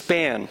the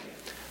span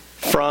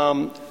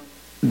from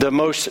the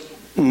most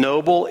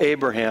noble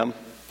Abraham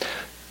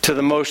to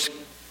the most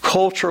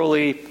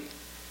culturally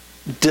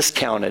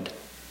discounted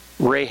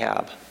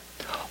Rahab.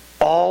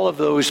 All of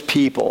those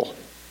people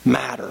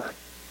matter.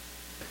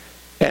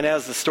 And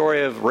as the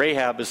story of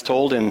Rahab is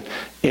told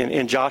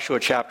in Joshua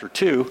chapter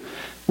 2,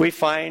 we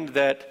find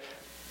that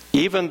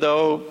even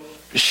though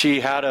she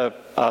had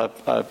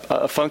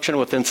a function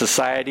within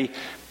society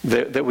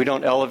that we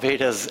don't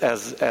elevate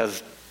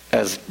as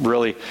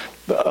really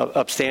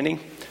upstanding,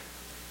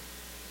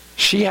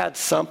 she had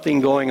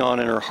something going on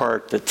in her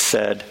heart that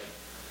said,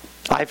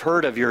 I've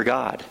heard of your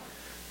God.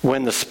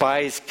 When the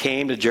spies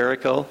came to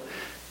Jericho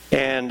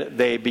and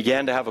they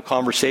began to have a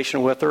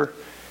conversation with her,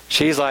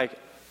 she's like,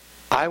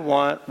 I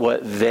want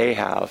what they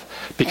have,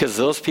 because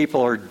those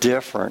people are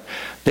different.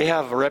 They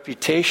have a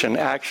reputation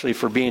actually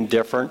for being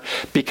different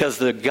because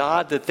the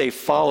God that they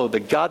follow, the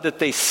God that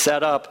they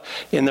set up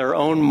in their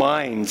own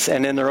minds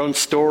and in their own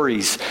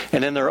stories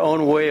and in their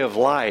own way of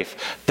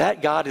life,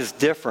 that God is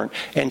different.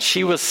 And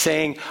she was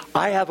saying,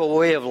 I have a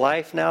way of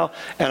life now,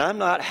 and I'm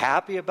not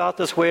happy about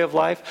this way of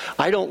life.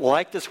 I don't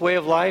like this way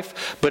of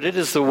life, but it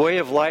is the way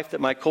of life that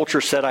my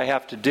culture said I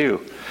have to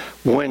do.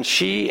 When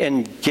she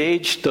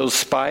engaged those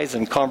spies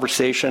in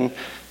conversation,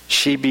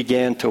 she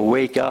began to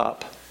wake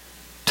up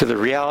to the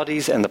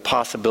realities and the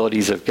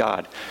possibilities of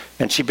God.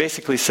 And she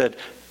basically said,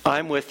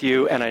 I'm with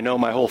you, and I know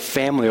my whole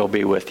family will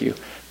be with you.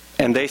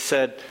 And they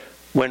said,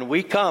 when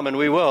we come, and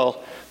we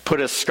will, put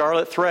a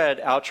scarlet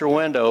thread out your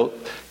window,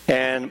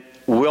 and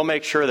we'll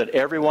make sure that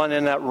everyone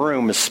in that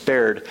room is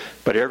spared,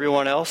 but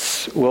everyone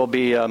else will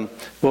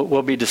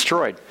be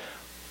destroyed.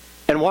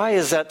 And why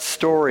is that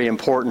story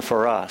important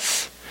for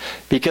us?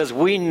 Because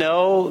we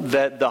know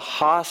that the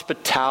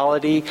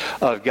hospitality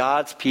of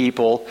God's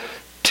people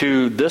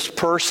to this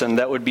person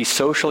that would be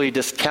socially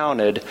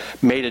discounted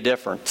made a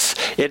difference.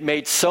 It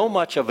made so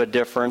much of a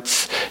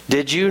difference.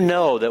 Did you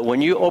know that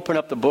when you open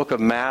up the book of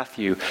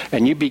Matthew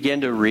and you begin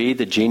to read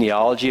the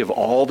genealogy of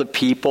all the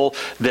people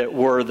that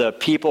were the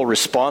people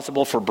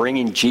responsible for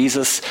bringing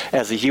Jesus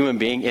as a human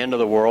being into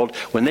the world,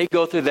 when they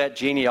go through that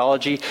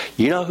genealogy,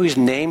 you know whose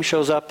name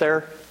shows up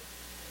there?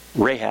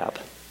 Rahab.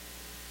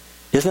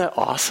 Isn't that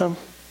awesome?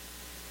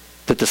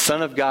 That the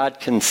Son of God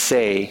can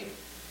say,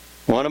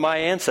 one of my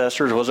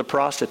ancestors was a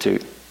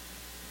prostitute.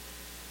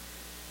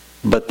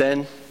 But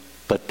then,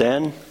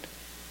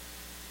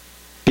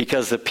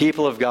 because the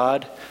people of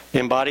God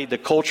embodied the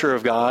culture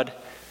of God,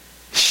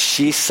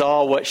 she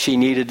saw what she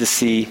needed to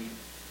see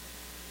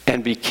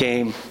and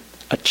became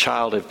a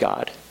child of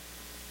God.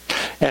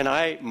 And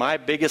my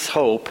biggest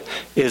hope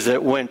is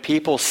that when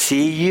people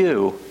see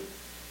you,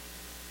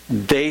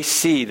 they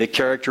see the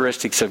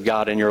characteristics of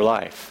God in your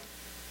life.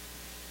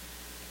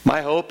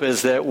 My hope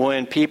is that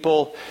when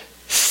people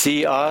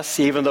see us,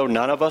 even though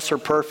none of us are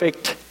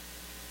perfect,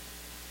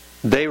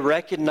 they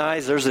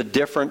recognize there's a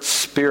different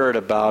spirit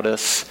about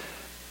us,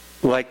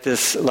 like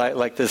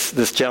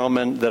this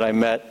gentleman that I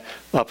met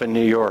up in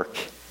New York.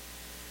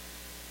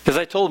 Because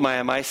I told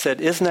him, I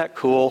said, isn't that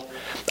cool?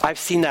 I've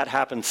seen that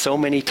happen so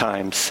many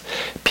times.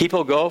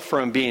 People go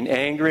from being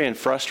angry and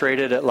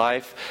frustrated at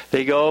life,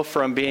 they go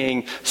from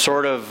being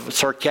sort of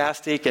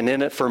sarcastic and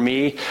in it for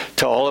me,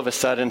 to all of a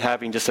sudden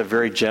having just a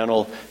very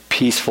gentle,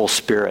 peaceful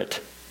spirit.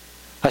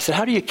 I said,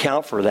 how do you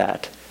account for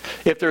that?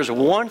 If there's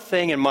one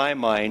thing in my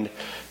mind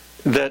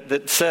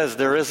that says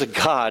there is a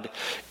God,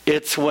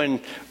 it's when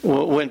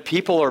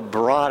people are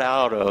brought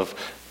out of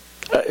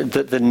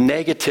the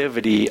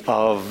negativity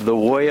of the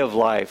way of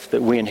life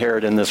that we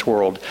inherit in this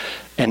world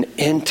and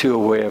into a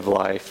way of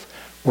life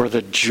where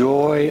the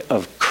joy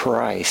of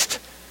Christ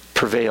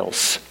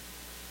prevails.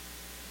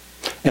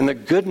 And the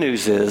good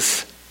news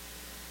is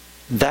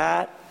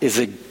that is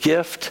a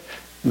gift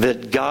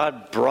that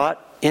God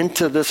brought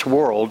into this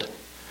world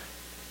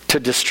to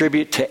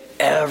distribute to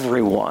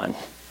everyone.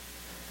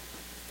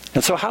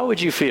 And so how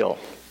would you feel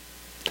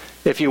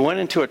if you went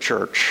into a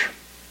church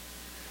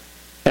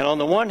and on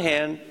the one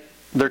hand,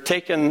 they're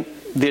taking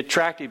the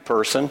attractive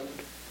person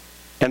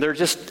and they're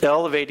just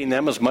elevating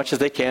them as much as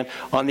they can.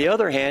 On the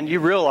other hand, you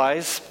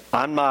realize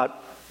I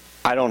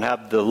don't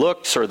have the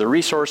looks or the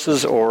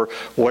resources or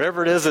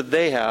whatever it is that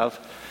they have,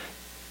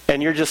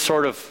 and you're just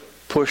sort of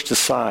pushed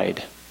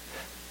aside,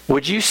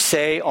 would you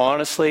say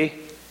honestly,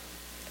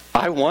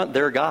 I want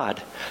their God?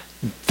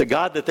 The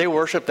God that they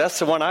worship, that's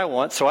the one I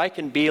want, so I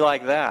can be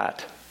like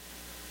that.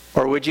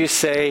 Or would you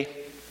say,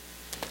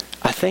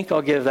 I think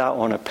I'll give that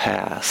one a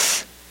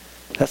pass.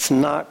 That's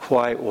not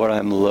quite what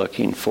I'm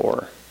looking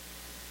for.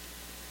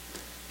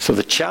 So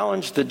the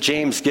challenge that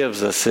James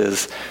gives us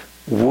is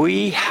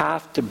we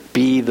have to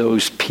be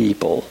those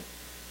people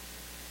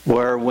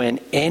where when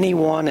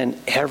anyone and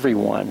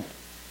everyone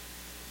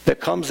that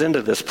comes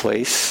into this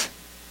place,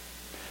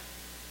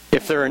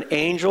 if they're an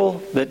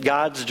angel that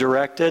God's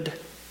directed,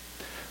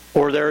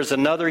 or there's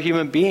another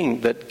human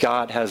being that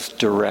God has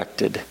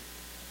directed.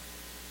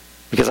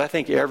 Because I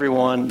think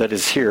everyone that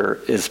is here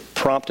is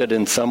prompted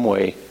in some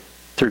way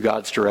through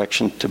God's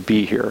direction to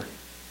be here.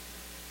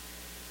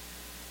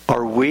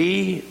 Are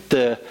we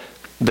the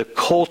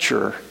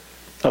culture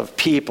of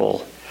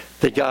people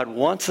that God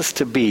wants us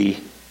to be,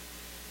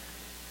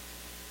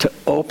 to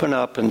open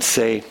up and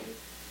say,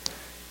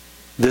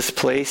 this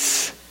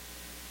place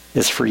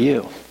is for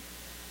you?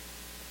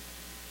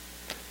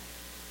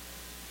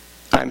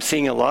 I'm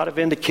seeing a lot of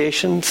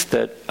indications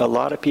that a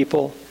lot of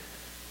people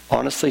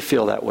honestly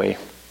feel that way.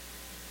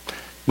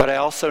 But I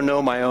also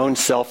know my own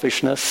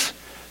selfishness.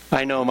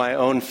 I know my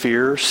own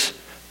fears.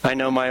 I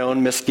know my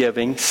own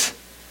misgivings.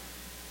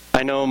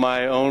 I know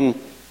my own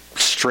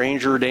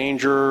stranger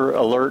danger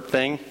alert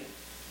thing.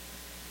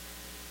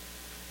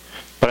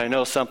 But I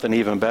know something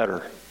even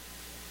better.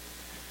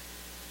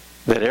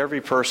 That every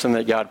person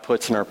that God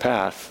puts in our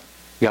path,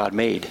 God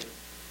made.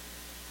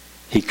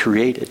 He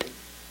created.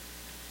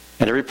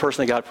 And every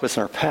person that God puts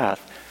in our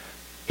path,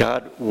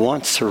 God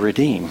wants to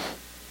redeem.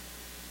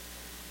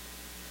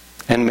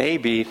 And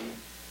maybe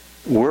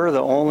we're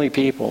the only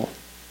people,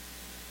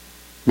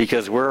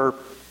 because we're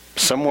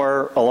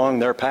somewhere along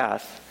their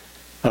path,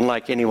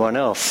 unlike anyone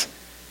else,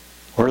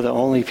 we're the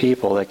only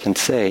people that can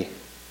say,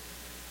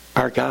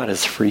 our God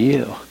is for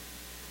you.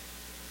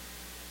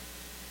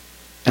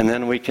 And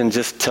then we can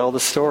just tell the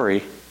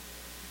story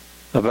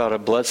about a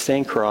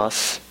bloodstained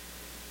cross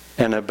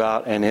and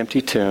about an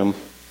empty tomb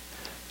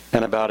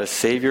and about a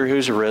Savior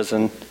who's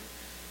risen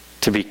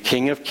to be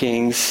King of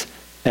Kings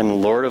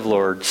and Lord of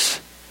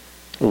Lords,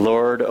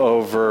 Lord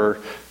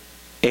over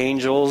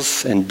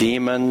angels and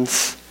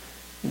demons,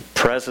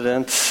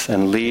 presidents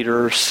and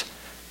leaders,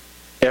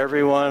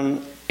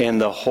 everyone in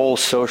the whole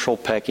social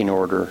pecking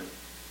order.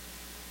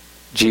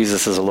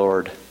 Jesus is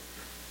Lord.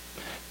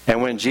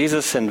 And when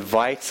Jesus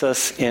invites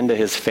us into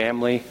his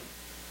family,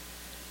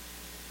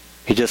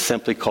 he just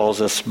simply calls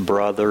us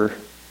brother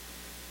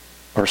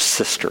or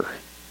sister.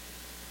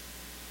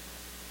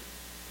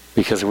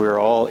 Because we're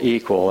all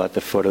equal at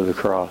the foot of the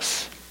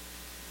cross.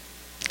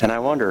 And I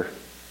wonder,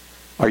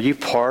 are you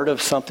part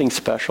of something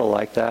special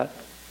like that?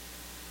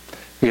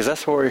 Because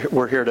that's what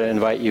we're here to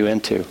invite you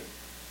into.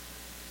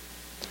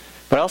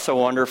 But I also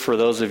wonder for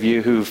those of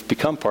you who've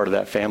become part of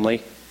that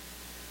family,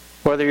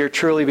 whether you're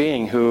truly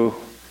being who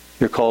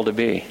you're called to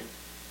be.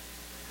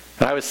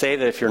 And I would say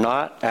that if you're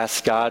not,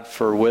 ask God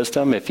for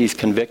wisdom if he's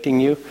convicting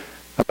you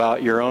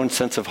about your own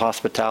sense of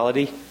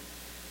hospitality,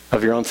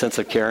 of your own sense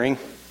of caring,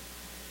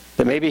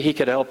 that maybe he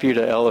could help you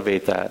to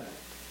elevate that.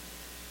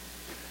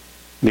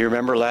 Do you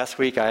remember last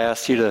week I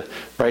asked you to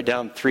write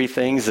down 3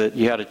 things that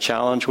you had a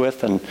challenge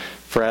with and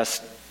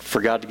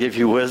for God to give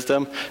you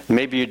wisdom?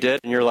 Maybe you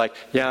did and you're like,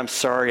 yeah, I'm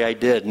sorry I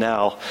did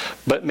now.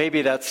 But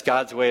maybe that's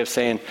God's way of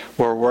saying,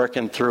 we're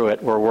working through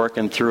it. We're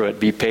working through it.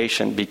 Be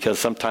patient, because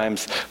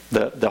sometimes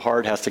the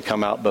hard has to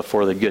come out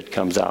before the good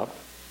comes out.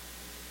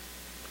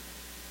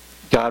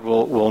 God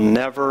will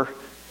never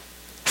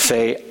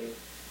say,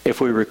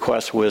 if we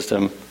request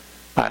wisdom,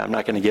 I'm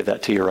not going to give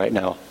that to you right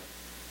now.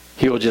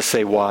 He will just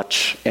say,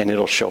 watch, and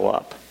it'll show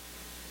up.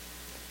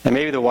 And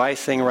maybe the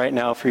wise thing right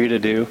now for you to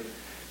do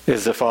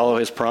is to follow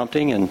his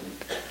prompting and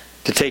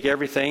to take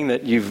everything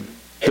that you've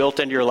built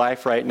into your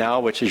life right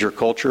now, which is your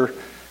culture,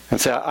 and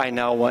say, I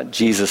now want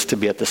Jesus to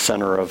be at the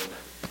center of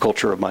the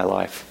culture of my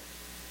life.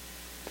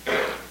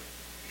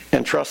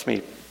 And trust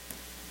me,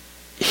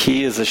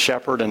 he is a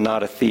shepherd and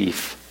not a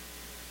thief.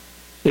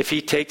 If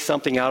he takes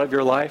something out of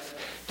your life,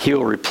 he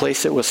will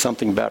replace it with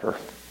something better.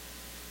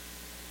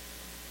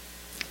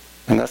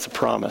 And that's a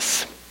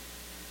promise.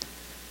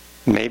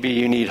 Maybe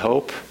you need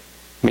hope.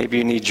 Maybe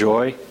you need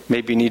joy.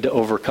 Maybe you need to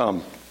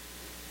overcome.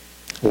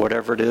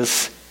 Whatever it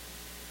is,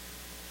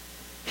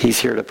 he's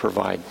here to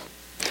provide.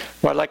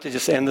 Well, I'd like to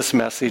just end this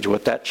message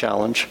with that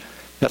challenge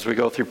as we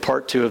go through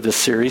part 2 of this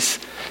series.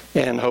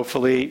 And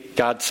hopefully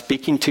God's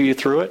speaking to you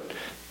through it.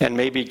 And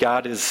maybe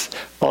God is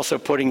also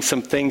putting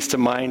some things to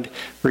mind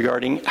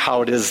regarding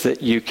how it is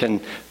that you can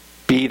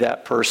be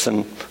that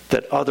person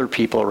that other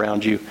people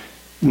around you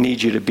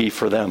need you to be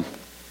for them.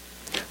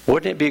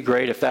 Wouldn't it be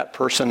great if that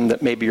person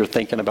that maybe you're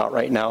thinking about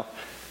right now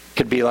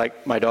could be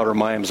like my daughter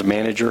Mayim's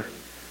manager,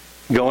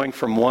 going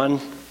from one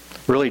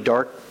really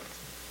dark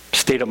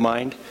state of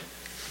mind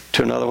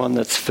to another one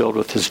that's filled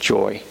with his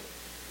joy.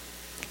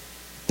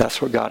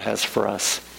 That's what God has for us.